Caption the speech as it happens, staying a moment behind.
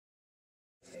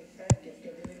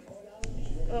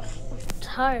Ugh, I'm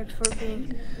tired for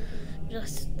being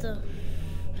just the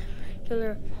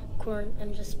killer corn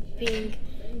and just being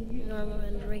normal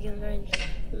and regular and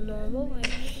normal. I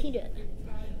hate it.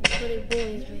 Everybody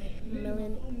bullies me.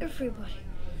 Million everybody.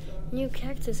 New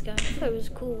cactus guy. I thought it was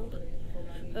cool.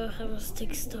 Ugh, I must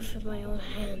take stuff in my own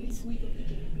hands.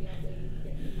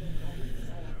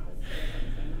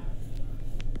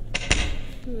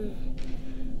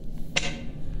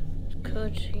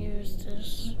 Could use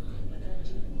this.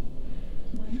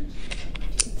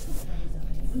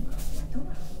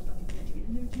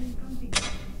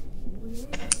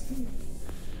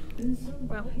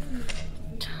 Well,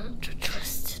 time to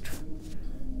twist it.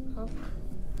 Oh.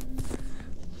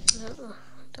 No,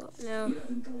 don't know.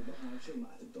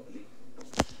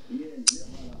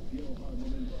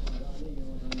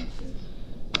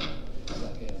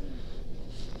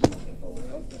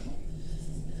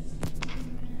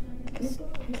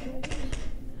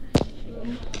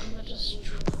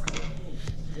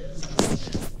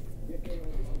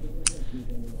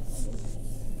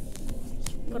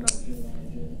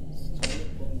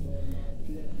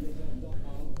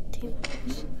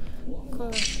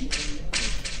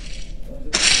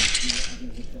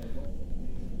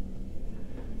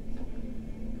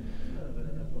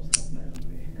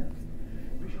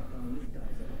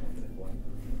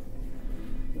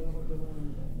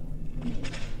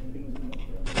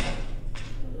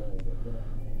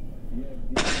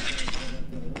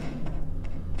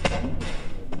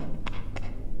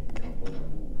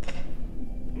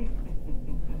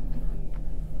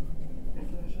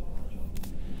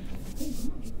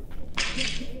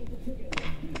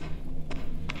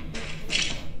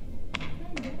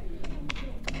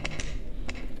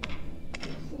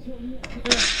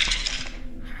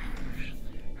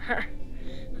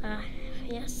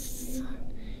 Yes.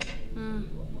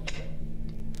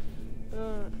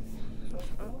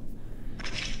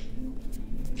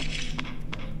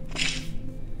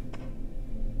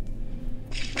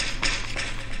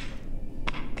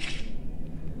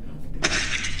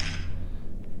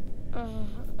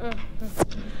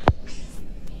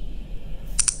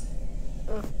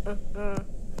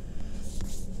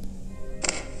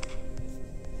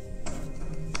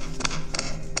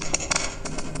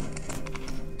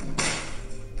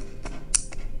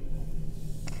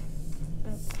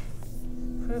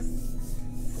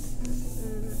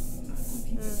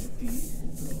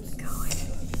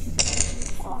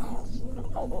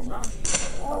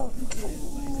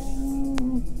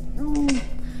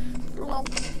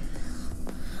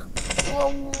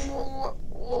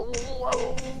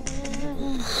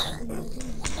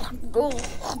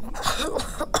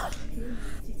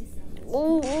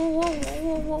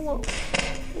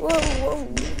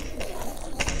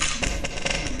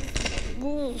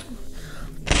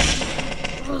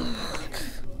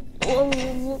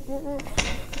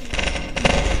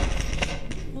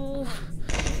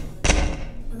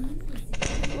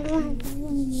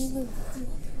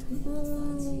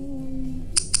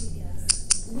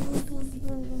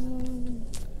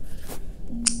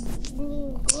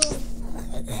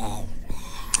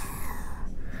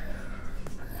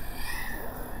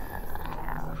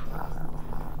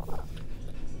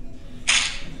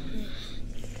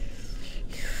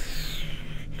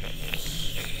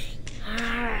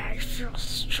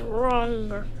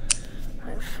 Stronger.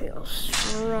 I feel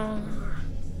stronger.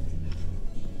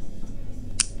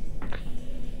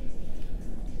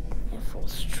 I feel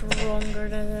stronger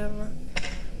than ever.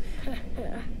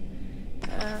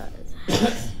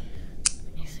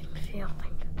 Amazing feeling.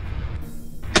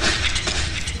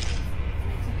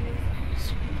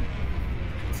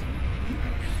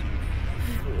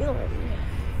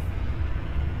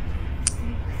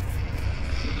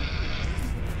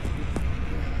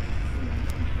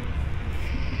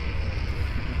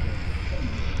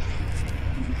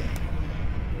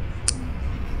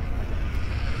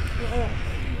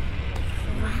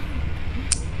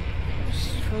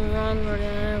 Stronger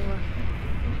than ever.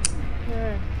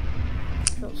 Yeah, I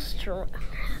feel strong.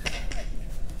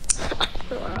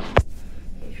 Wow.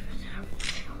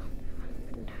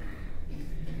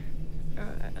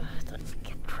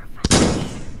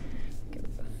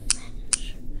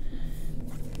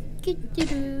 Get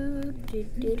revenge.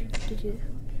 Get revenge.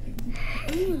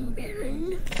 Baron.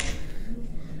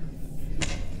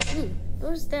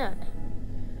 What's that?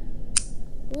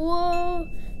 Whoa.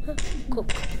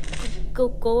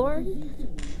 Gorn?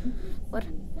 What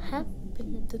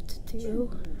happened to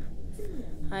you?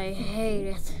 I hate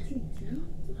it.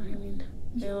 I mean,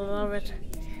 I love it.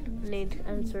 I need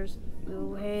answers.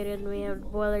 You hated me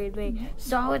and bullied me,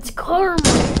 so it's karma!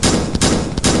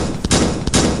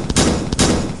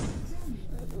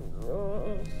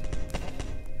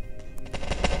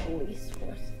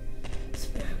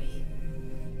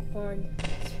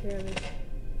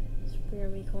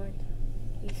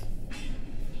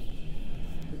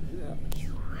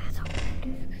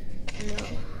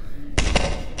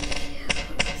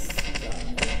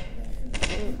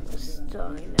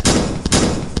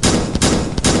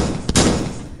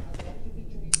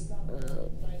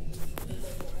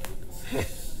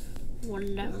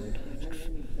 One down,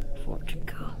 4 to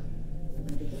go.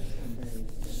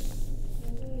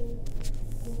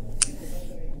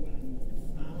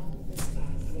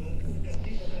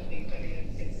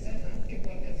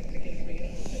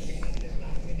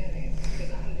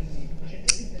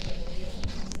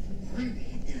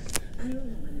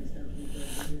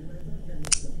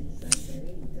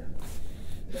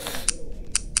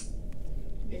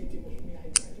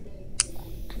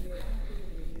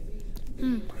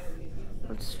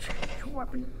 Let's change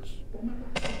weapons.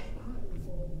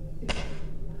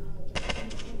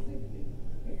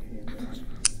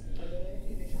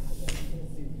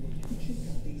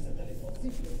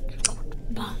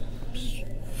 Bombs.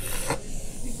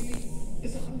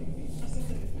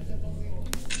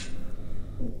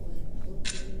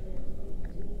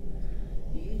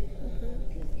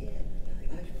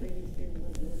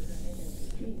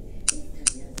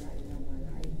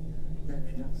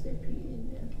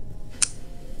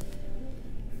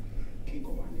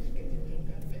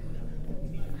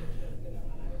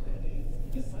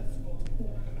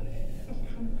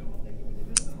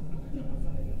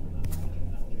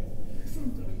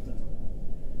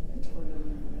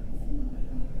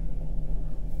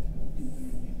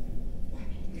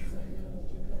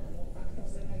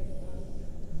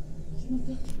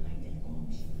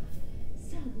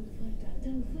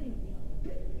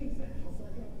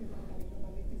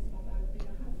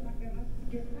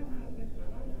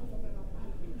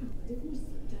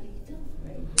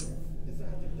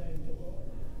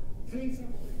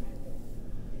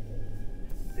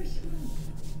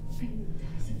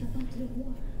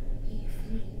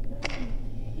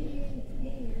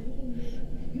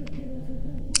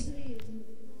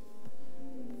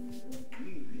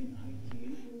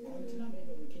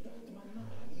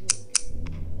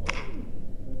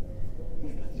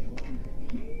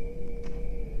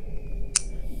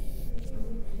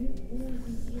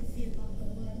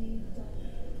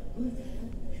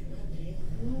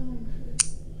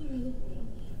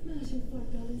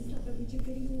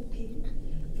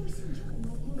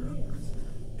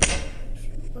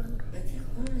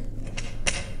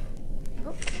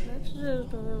 Oh, that's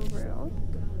just a real.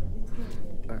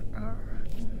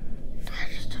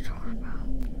 That's just a doorbell.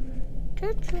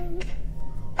 Kitchen.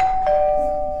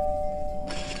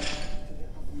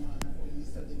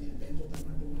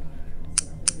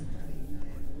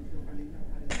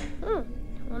 I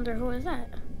wonder who is that?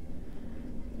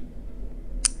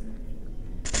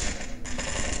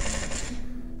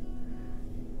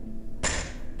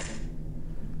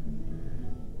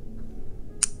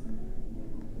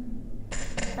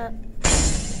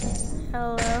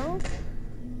 Hello?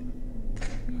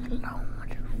 Hello,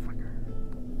 motherfucker.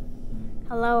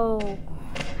 Hello.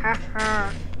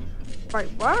 Haha.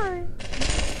 Bye-bye.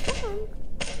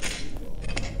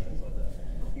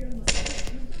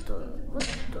 What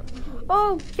the?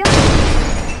 Oh, yeah!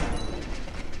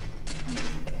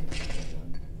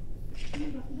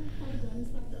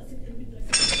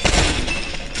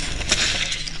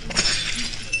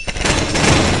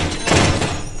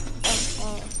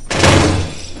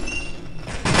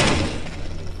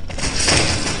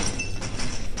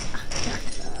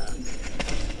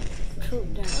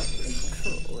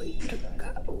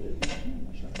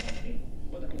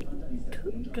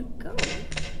 To go.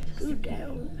 Go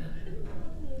down.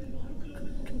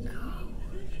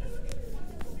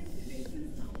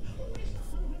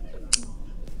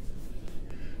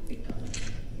 To go.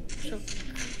 So,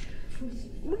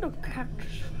 I'm gonna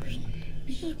cactus first.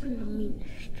 This has been the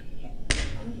meanest.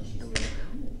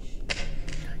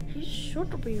 He's sure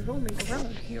to be roaming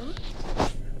around here.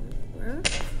 Where?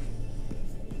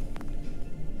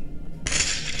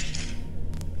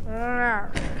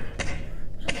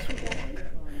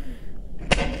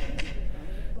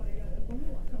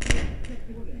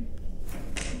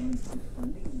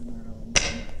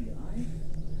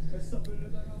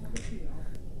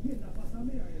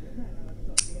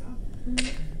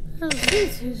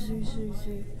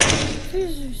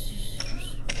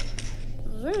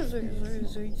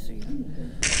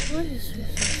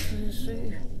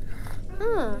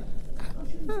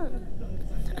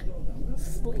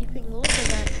 Sleeping, look at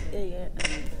that idiot.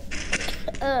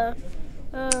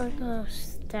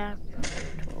 Stab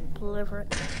to obliterate.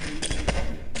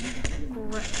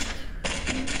 Great.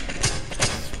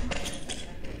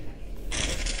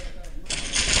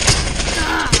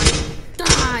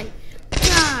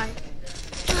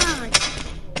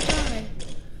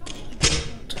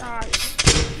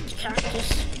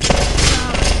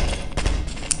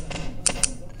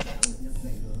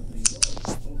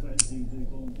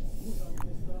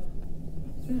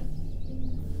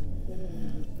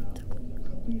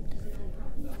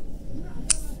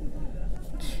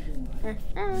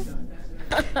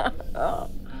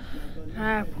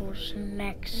 Apple's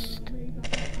next.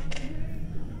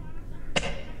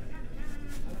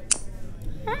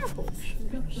 Apple's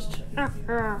next.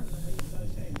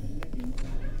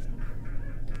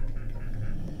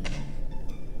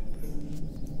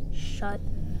 Shut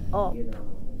up.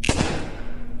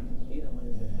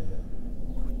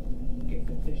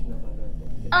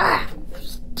 Ah!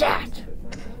 Stat!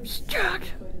 Stat!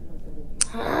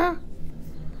 Huh?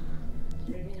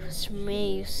 It's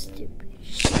me, you stupid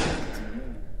shit.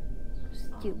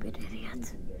 Stupid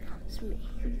idiot. It's me.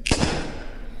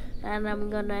 And I'm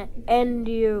gonna end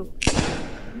you.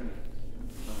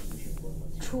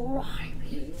 Try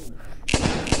me.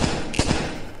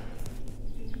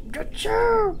 Get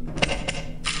you!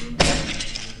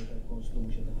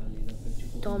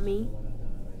 Dummy.